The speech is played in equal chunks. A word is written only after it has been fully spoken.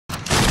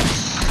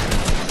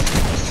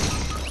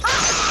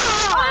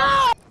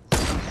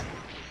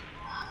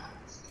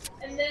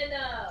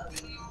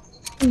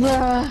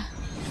Bruh.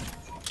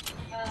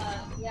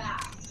 Yeah.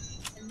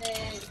 And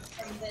then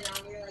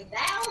we were like,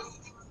 that was...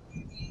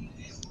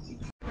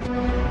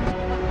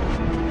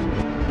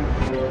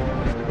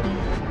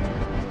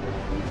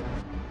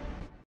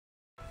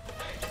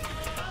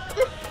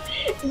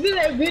 Is it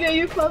that video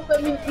you posted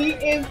of me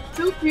eating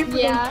 2 pieces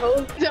of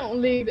toast? Don't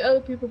leave. The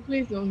other people,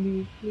 please don't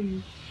leave,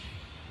 please.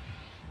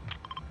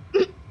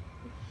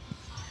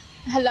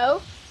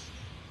 Hello?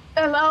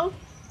 Hello?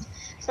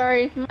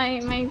 Sorry,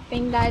 my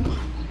thing died.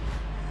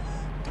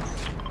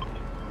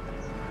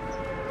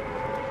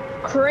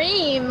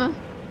 Cream!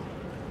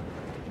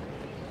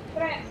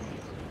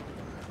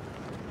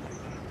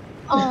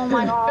 Oh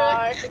my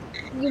god.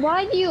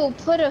 Why do you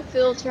put a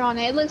filter on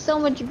it? It looks so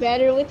much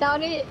better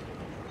without it.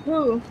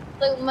 Who?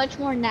 Look much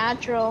more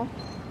natural.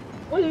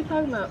 What are you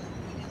talking about?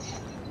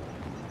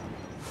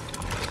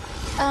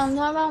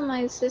 Not about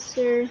my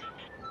sister.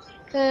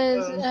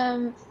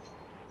 Cause,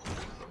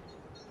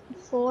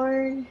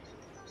 Ford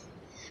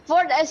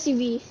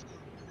SUV.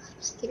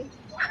 Just kidding.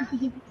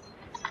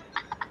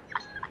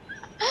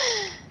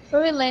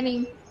 Where are we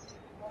landing?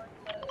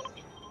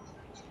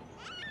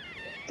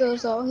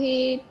 Tus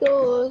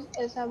ojitos,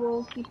 esa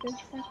boquita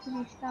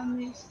está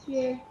me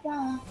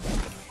despierta.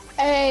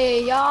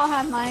 Hey, y'all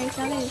have mics.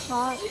 I need to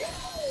talk.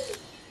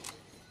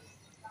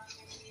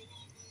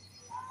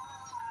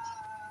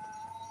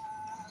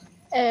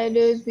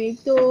 Eres mi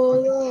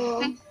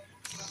todo.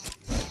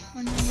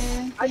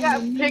 I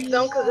got picked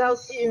on because I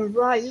was eating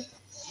rice.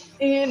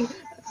 And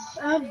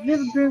I've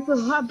never been so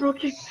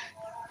heartbroken.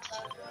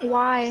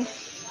 Why?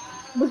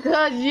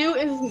 Because you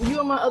and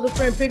my other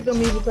friend picked on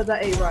me because I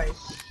ate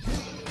rice.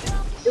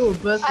 It was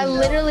busting. I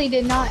literally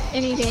did not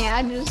anything.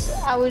 I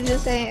was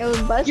just saying it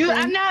was busting.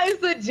 I know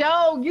it's a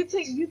joke. You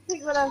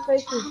take what I say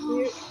for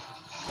serious.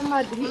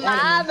 My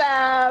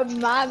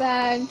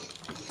bad.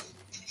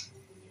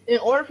 In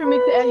order for me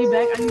to add you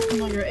back, I need to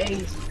know your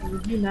age.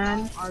 If you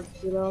 9 or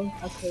below,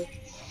 okay.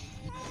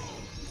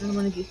 I don't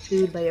want to get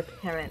sued by your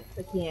parents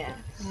again.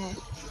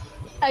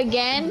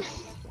 Again?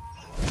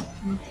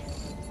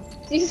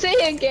 Did you say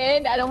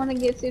again? I don't want to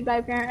get sued by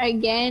a parent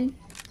again.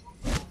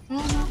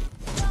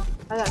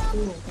 I got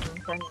sued.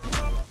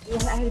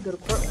 I had to go to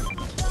court.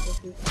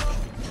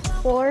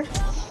 For?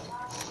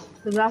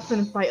 Because I was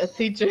going to fight a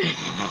teacher.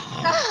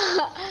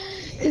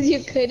 Because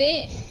you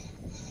couldn't?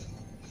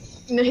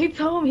 No, he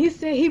told me,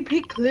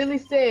 he clearly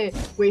said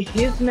with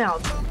his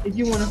mouth, if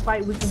you want to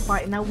fight, we can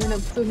fight. And I went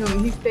up to him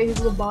and he stayed his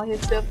little bald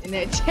head stuff in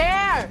that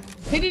chair.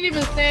 He didn't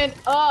even stand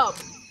up.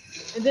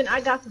 And then I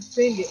got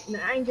suspended. And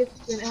I didn't get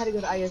suspended. I had to go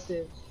to ISS.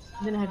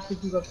 And then I had to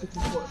pick you up to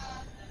court.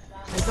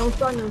 Like, don't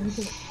start no, you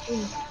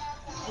can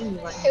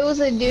like. It was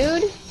a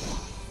dude?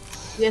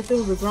 Yes, it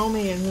was a grown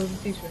man who was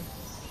a teacher.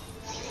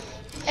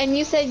 And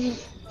you said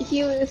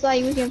he was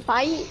like, we can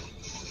fight?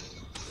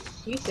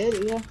 He said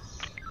it, yeah.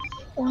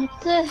 What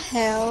the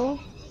hell?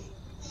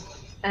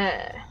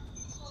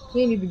 He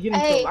didn't even get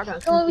himself. Hey, I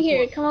got come over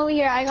here. Come over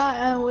here. I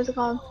got, what's it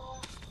called?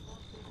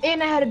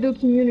 And I had to do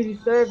community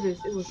service.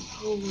 It was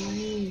so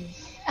lame.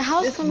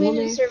 How's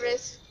community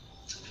service?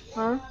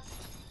 Huh?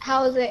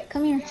 How is it?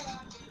 Come here.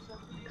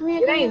 Come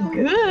here. It ain't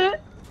good.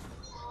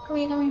 Come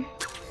here.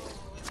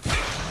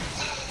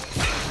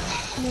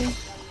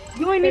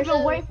 You ain't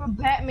even wait for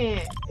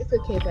Batman. It's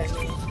okay,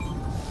 Batman.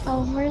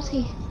 Oh, where is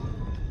he?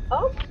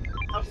 Oh.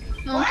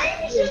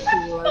 Yes,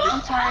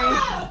 I'm sorry.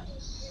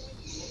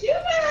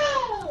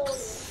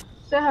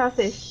 Tell her I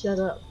said shut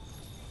up.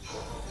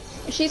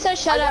 She said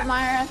shut up,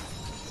 Myra.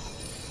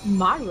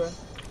 Myra?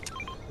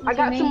 I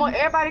got some more.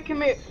 Everybody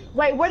come here.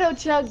 Wait, where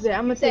those chugs at?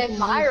 I'm gonna take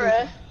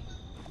Myra.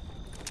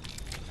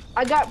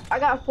 I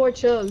got 4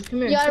 chugs. Come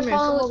here. You got a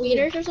problem with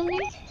meters or something?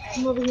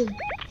 Come over here.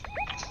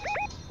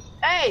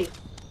 Hey!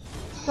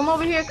 Come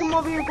over here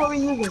before we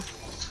use them.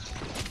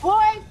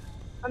 Boy!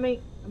 I'm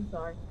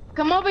sorry.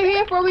 Come over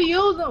here before we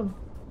use them.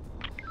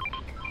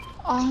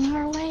 On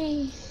our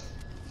way.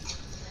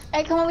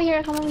 Hey, come over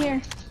here.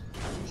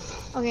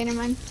 Okay, never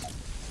mind.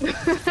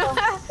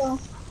 Go.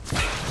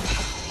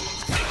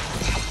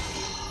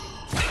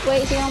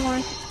 Wait, see one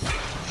more.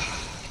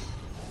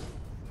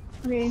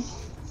 Okay.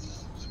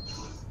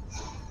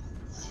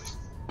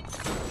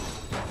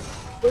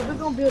 But we're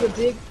gonna build a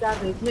big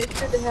SKYBASE. Make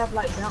sure to have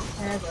like bounce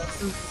pads or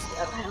something.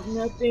 I have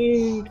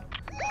nothing.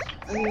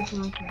 I need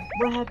something.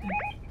 What happened?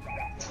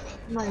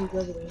 Somebody's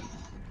over there.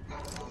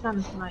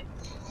 Trying to snipe.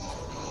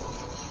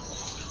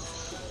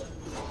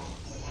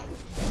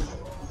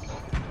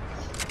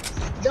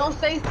 Don't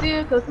stay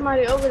still, cause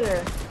somebody over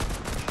there.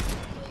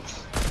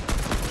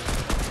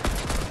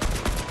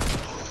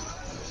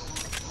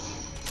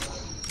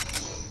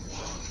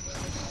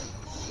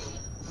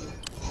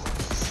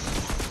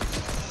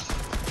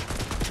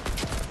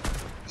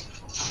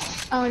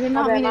 Oh, I did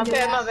not mean to do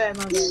that. My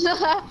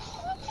bad.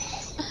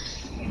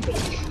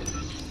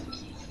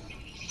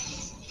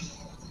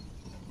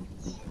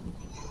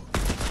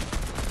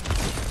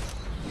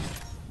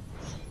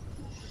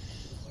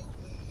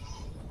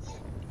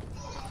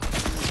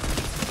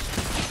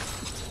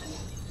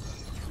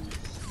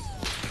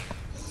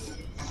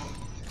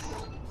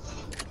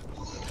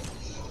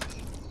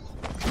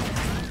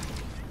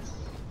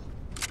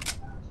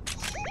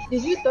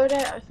 Did you throw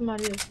that or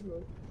somebody else threw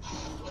it?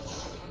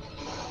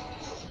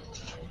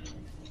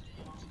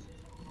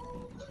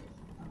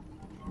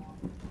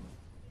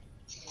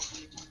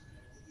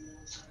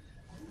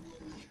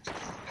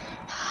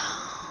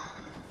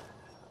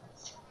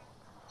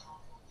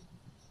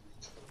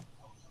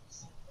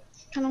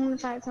 I don't want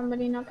to fight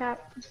somebody, no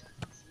cap.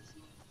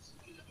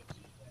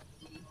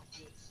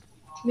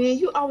 Man,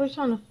 you always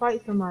trying to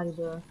fight somebody,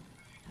 bro.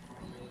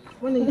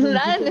 When are you gonna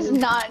get That is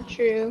not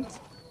true.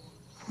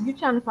 You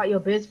trying to fight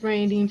your best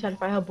friend, then you trying to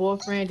fight her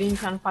boyfriend, then you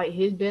trying to fight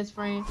his best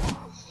friend,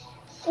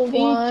 then you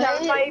trying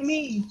to fight What?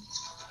 me.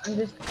 I'm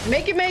just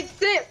make it make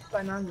sense.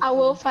 But no, I'm just I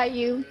will fight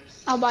you.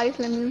 I'll body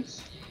slam you.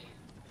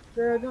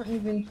 Girl, don't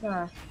even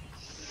try.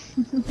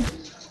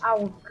 I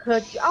will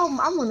cut you. I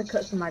want to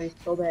cut somebody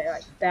so bad,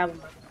 like stab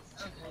them.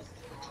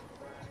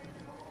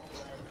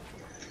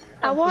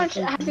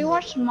 Have you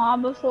watched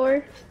Mob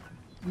before?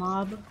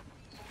 Mob.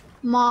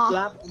 Mob.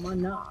 Slap on my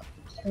knob.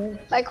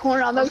 Like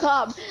corn on the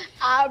cob.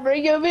 I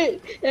bring him in.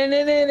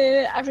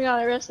 I forgot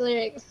the rest of the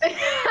lyrics.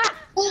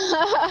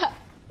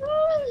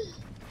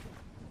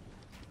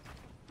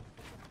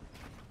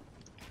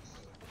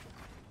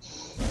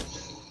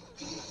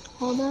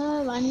 Hold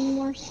up, I need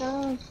more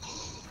stuff.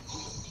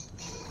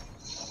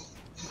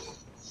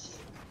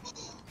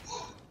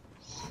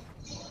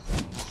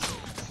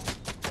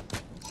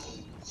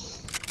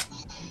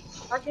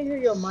 I can hear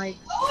your mic.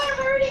 Oh, I've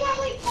already got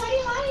like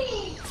 20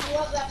 likes. I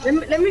love that.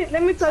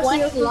 Let me talk to your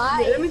 20 sister.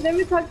 likes? Let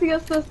me talk to your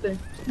sister.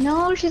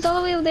 No, she's all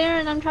the way over there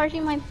and I'm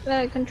charging my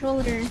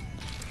controller.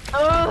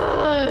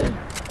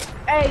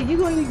 Hey, he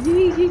gonna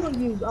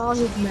use all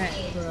his max,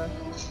 bro.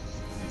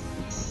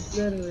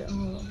 Literally,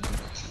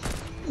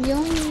 You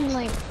only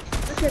like...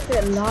 Look at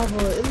that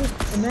lava. It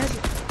looks, imagine,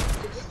 is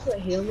this what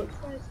hell looks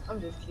like?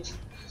 I'm just kidding.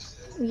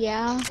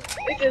 Yeah.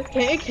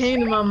 It came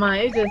to my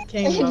mind. It just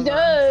came to my It mind.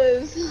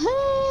 does.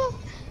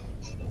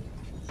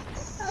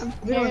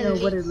 We don't know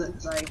what it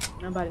looks like.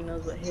 Nobody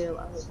knows what hell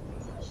I look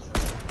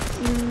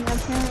like.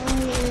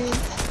 Apparently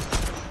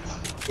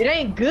It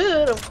ain't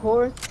good, of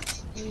course.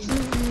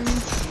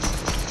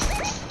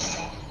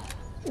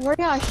 Where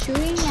y'all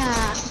shooting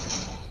at?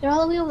 They're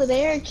all the way over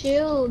there,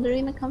 chill. They're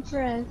gonna come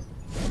for us.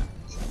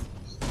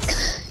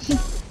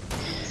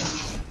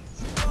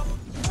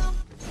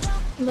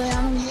 But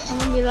I'm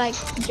gonna be like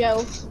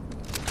Joe.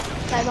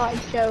 I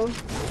like Joe.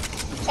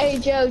 Hey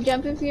Joe,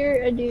 jump if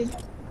you're a dude.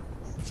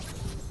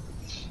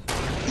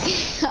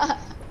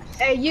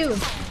 Hey, you.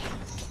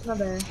 My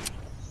bad.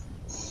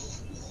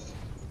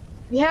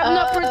 You have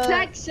no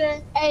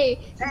protection. Hey,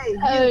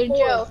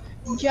 Joe,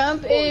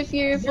 jump if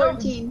you're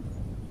 14.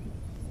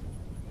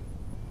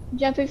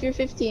 Jump if you're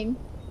 15.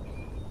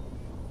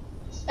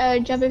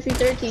 Jump if you're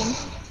 13.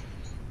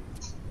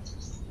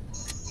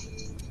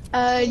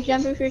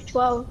 Jump if you're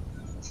 12.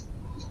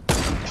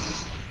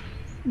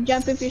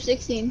 Jump if you're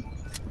 16.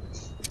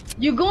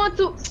 You going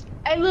to?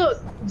 Hey,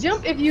 look.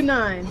 Jump if you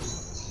 9.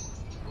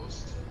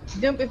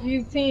 Jump if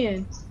you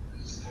 10.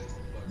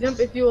 Jump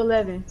if you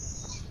 11.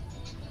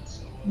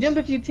 Jump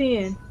if you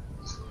 10.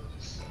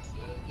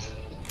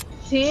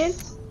 10?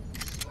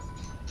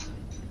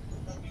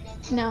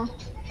 No.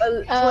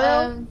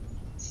 12?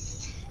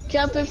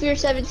 Jump if you're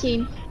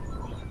 17.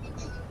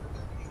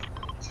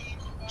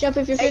 Jump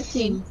if you're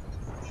 15.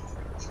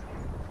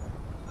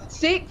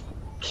 6?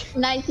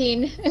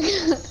 19.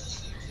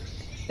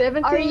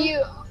 17?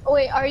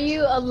 Are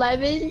you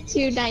 11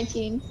 to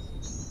 19?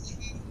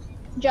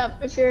 Jump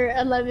if you're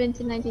 11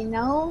 to 19.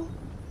 No?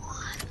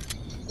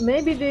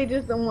 Maybe they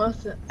just don't want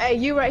us to. Hey,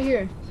 you right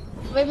here.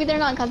 Maybe they're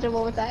not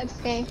comfortable with that, it's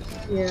okay.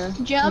 Yeah.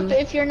 Jump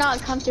if you're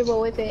not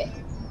comfortable with it.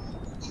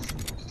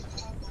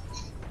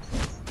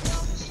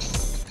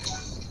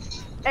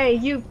 Hey,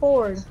 you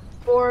Ford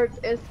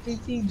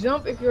SGT.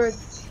 Jump if you're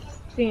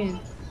 10.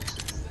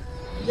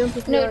 Jump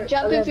if you're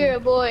Jump 11. if you're a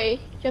boy.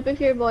 Jump if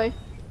you're a boy.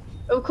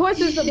 Of course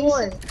it's a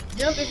boy.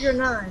 Jump if you're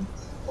 9.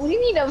 What do you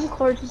mean of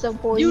course it's a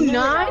boy? You never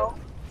 9? know.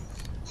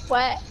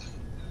 What?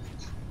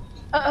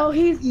 Oh,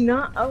 he's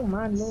not. Oh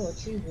my lord,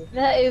 Jesus.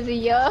 That is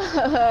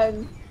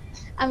young.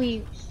 I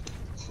mean,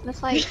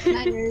 that's like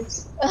 9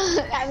 years.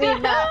 I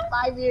mean, not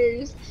 5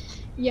 years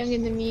younger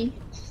than me.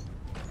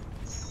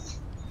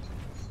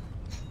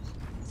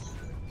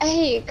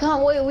 Hey,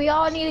 come wait. We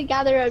all need to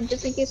gather up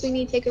just in case we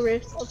need to take a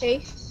risk.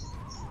 Okay?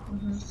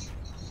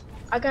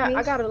 I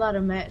got a lot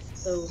of mats,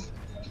 so.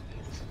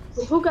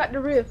 Who got the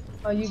rift?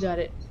 Oh, you got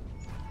it.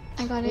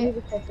 I got it.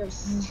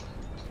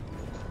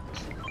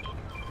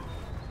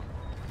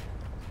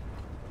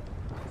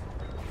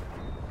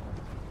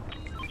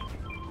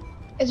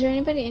 Is there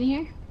anybody in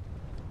here?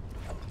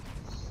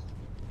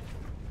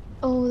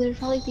 Oh, there's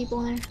probably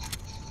people in there.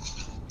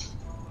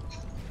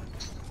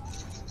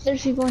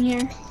 There's people in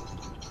here.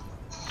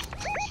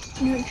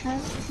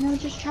 No,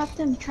 just trap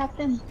them, trap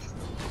them.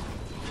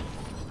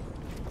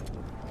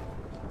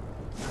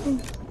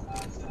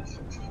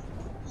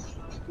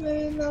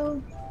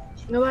 No.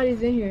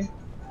 Nobody's in here.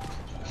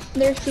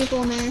 There's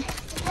people in there.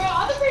 Bro,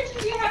 all the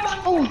pictures you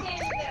have on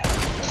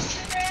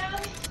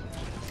Instagram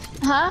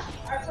Huh?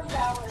 are from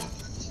Valor.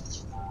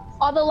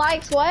 All the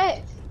likes, what?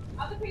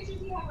 All the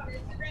pictures you have on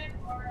Instagram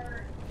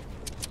are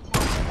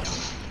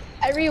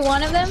Every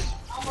one of them?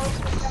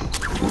 almost.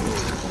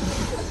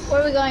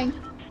 Where are we going?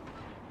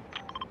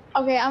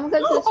 Okay, I'm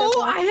gonna go to the circle.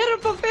 Oh, I hit him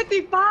for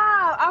 55.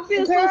 I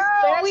feel so Girl,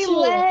 we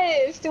special.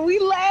 left. We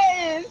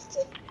left.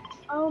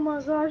 Oh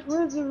my gosh,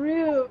 where's the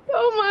rib?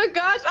 Oh my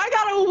gosh, I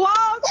gotta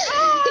walk.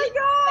 Oh my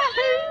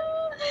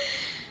gosh.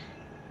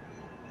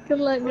 Good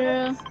luck,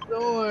 girl.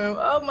 Storm.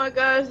 Oh my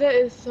gosh, that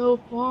is so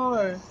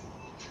far.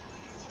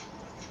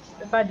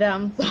 If I die,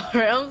 I'm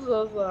sorry. I'm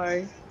so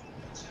sorry.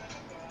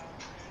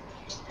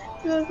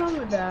 Yes, I'm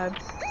gonna die.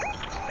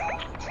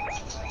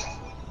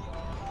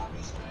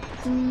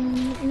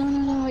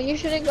 No. You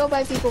shouldn't go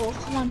by people.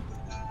 Come on.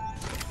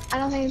 I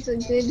don't think it's a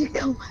good to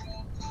go by.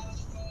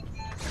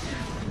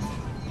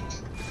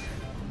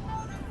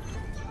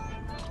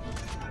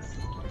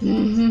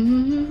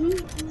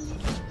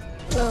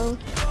 Low.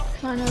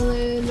 Kinda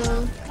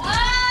low.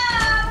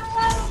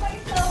 Ah!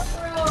 Myself,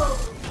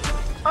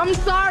 bro. I'm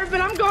sorry,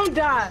 but I'm gonna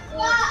die.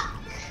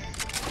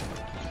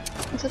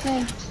 It's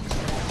okay.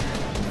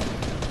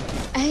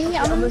 Hey,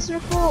 I'm in the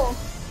circle.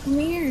 Come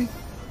here.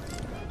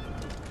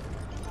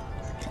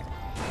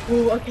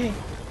 Ooh, okay.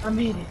 I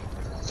made it.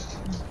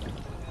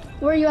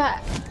 Where are you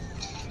at?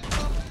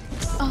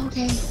 Oh,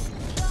 okay.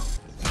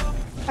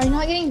 Are you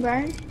not getting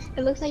burned?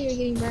 It looks like you're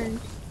getting burned.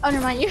 Oh,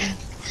 never mind. You're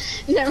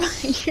never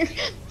mind. You're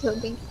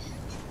floating.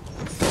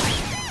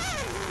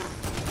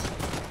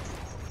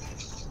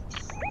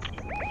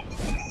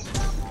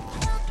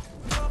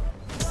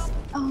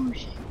 Oh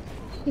shit.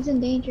 He's in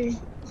danger.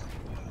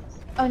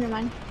 Oh, never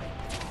mind.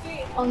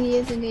 Oh, he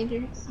is in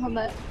danger. Hold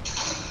up.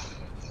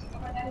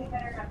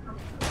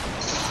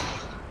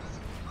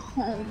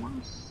 Oh my.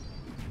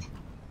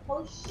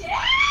 Oh shit!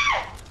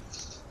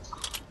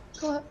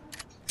 Go up.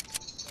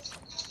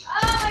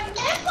 Oh, my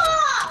nipple!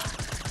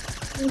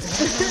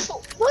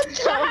 What the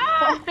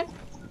fuck?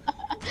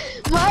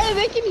 Maya,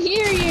 they can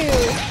hear you.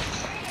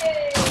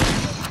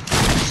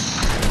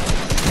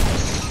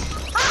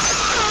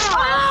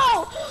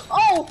 Ow!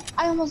 Oh,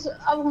 I almost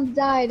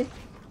died.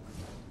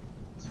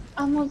 I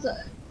almost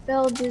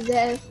fell to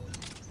death.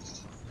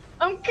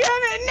 I'm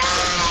coming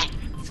now.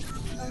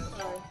 I'm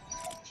sorry.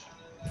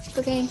 It's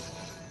okay.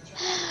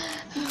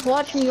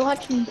 Watch me. Hurry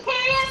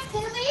up,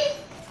 silly!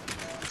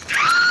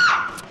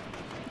 Ah!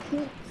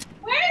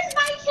 Where's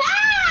my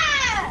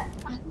cat?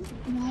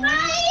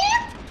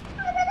 Ryan!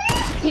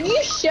 Can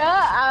you shut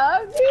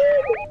up,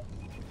 dude?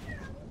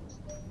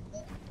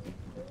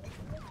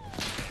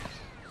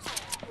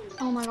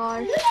 Oh my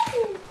gosh.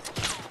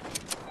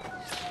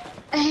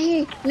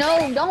 Hey,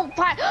 no, don't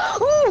fight.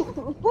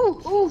 Ooh,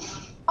 ooh, ooh.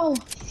 Oh,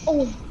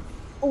 oh,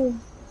 oh.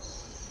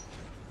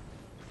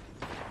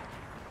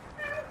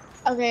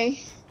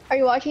 Okay. Are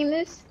you watching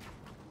this?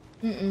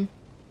 Mm-mm.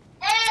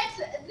 It's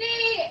the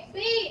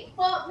beat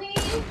for me.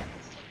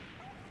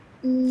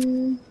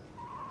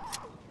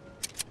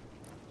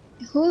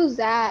 Who's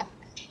that?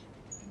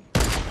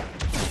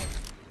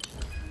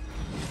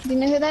 Do you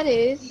know who that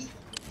is?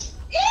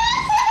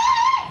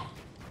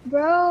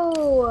 Bro.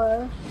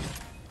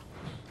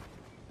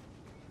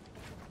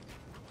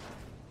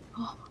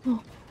 Oh,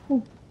 oh,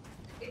 oh.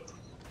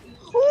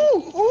 Ooh,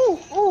 ooh,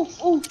 ooh,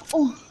 ooh,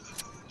 ooh.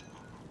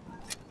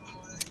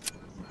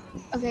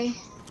 Okay.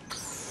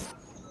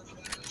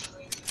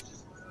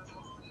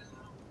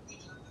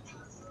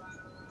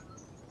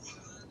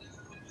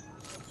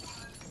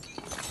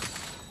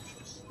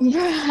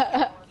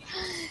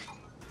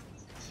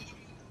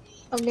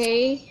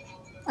 Okay.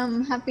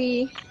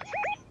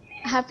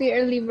 Happy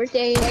early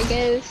birthday, I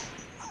guess.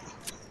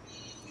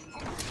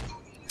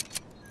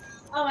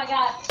 Oh my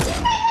god.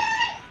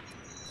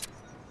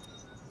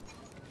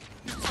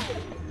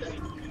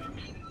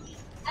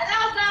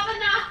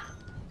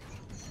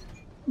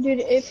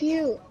 Dude, if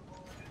you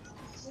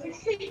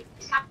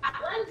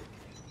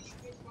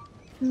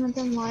I'm not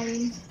done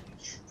lying.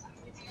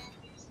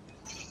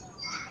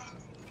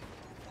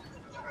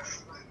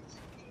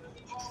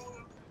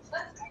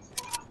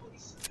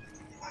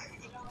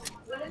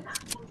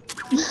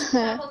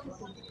 There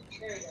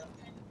we go.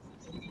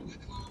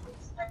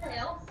 What the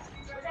hell?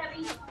 Where'd that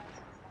be?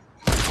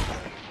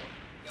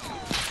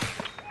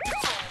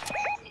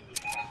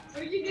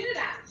 Where'd you get it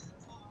at?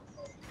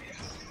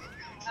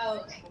 Oh,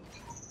 okay.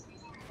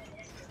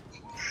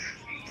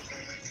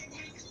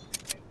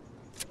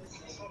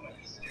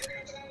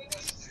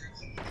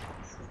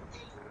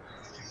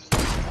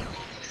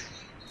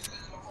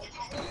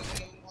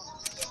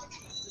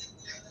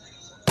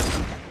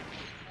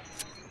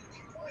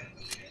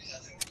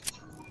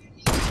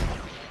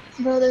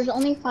 Bro, there's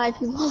only 5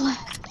 people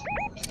left.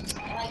 I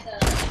like the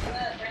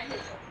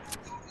branded.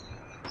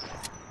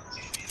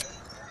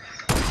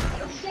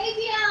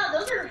 JBL,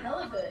 those are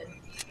hella good.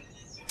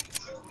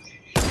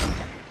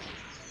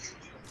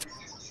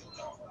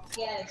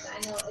 Yes, I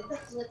know. It's a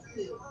flip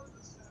coupe.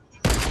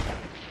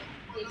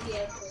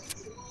 JBL flip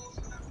coupe.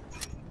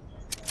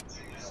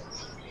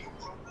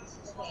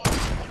 Okay.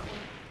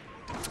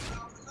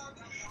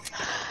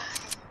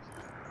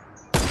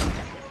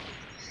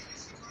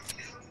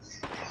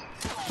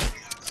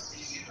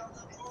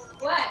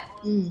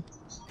 Mm.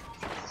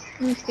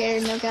 I'm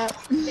scared, no cap.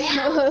 What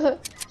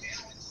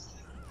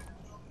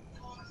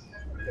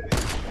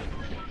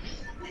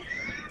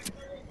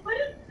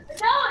is,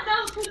 no,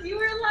 because you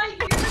were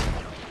like,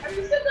 are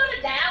you still going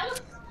to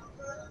Dallas?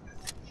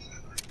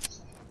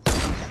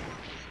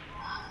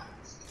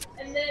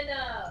 And then,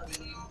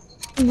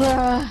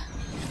 Bruh.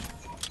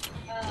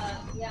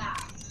 yeah.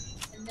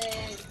 And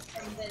then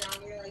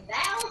you're like,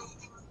 Dallas?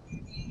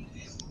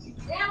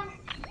 Dallas?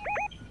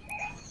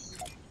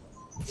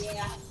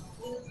 Yeah.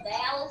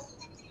 Dallas?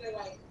 You're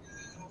like,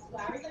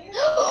 sorry.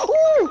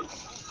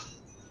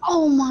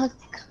 Oh my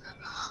god.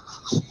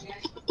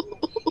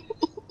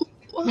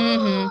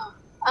 Mm-hmm.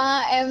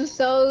 I am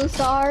so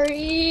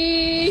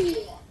sorry.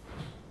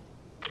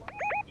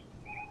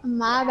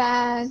 My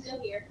bad.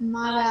 Still here.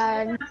 My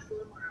bad. She's not school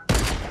tomorrow.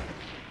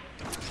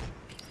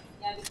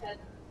 Yeah, because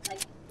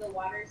like the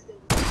water still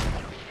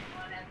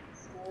on at the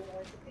school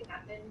or something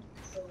happened,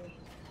 so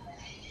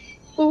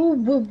we. Ooh,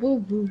 boo, boo,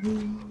 boo,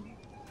 boo.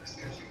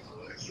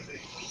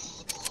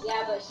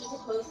 Yeah, but she's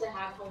supposed to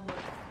have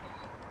homework.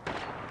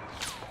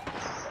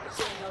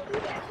 So don't do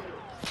that too.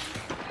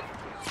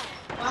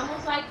 Mom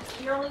was like,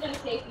 "You're only gonna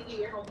stay if you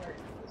do your homework."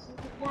 She's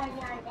like,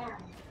 "Yeah."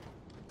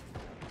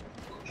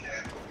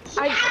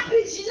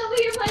 She's over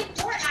here playing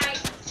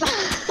Fortnite.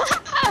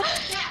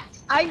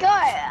 I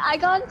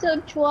got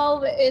until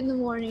 12 in the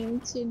morning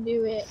to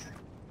do it.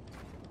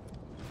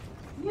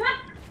 You have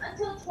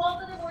until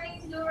 12 in the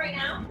morning to do it right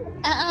now?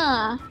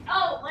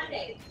 Oh,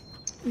 Monday.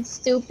 It's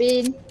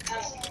stupid.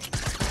 Oh.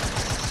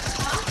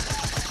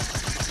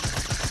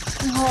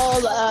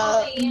 Hold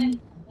up.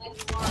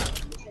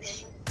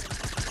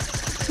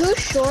 Who's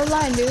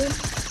Shoreline, dude?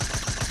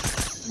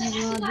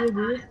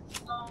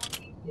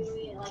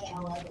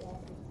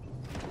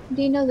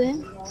 Do you know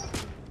them?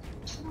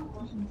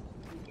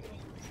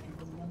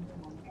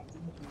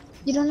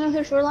 You don't know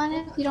who Shoreline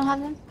is? You don't have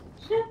them?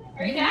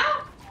 Right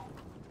now?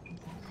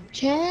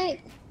 Check.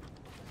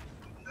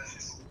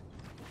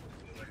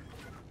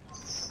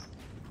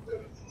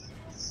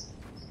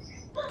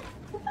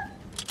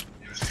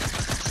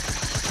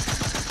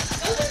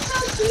 Those are so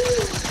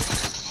cute.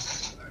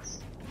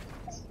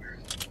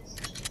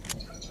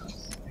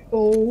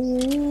 Oh.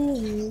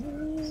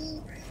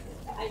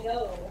 I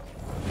know.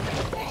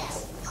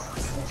 That's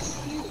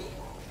cute.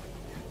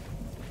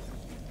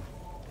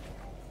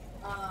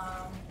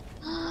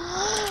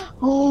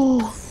 Oh.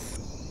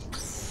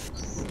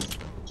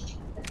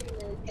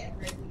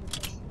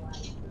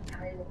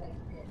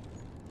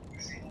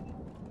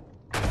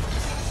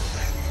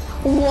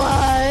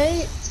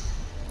 What?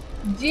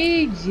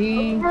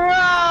 GG.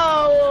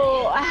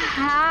 Bro,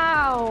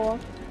 how?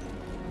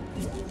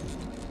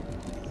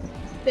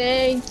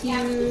 Thank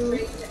you,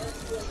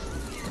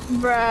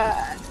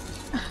 bruh.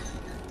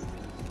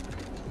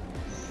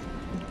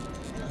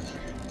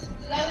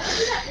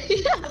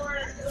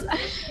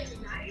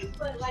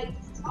 But like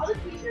all the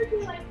t-shirts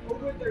are like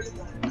over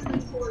 31.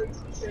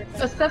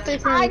 Except they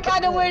I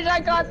kinda wish I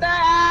got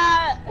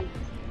that.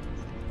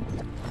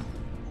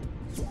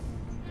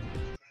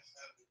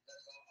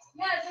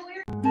 Yeah, so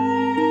we're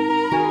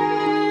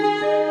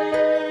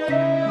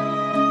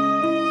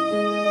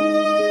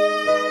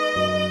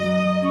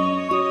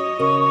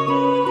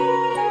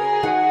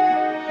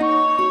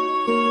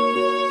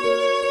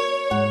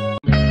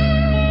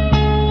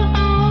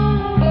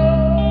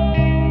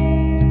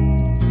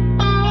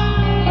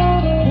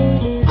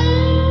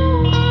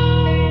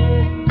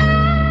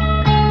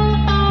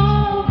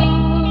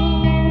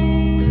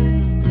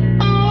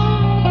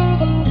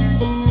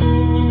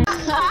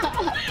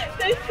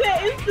They said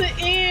it's the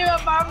end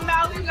of my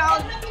mouth and I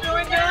was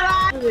doing the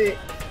right.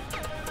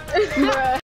 Bruh.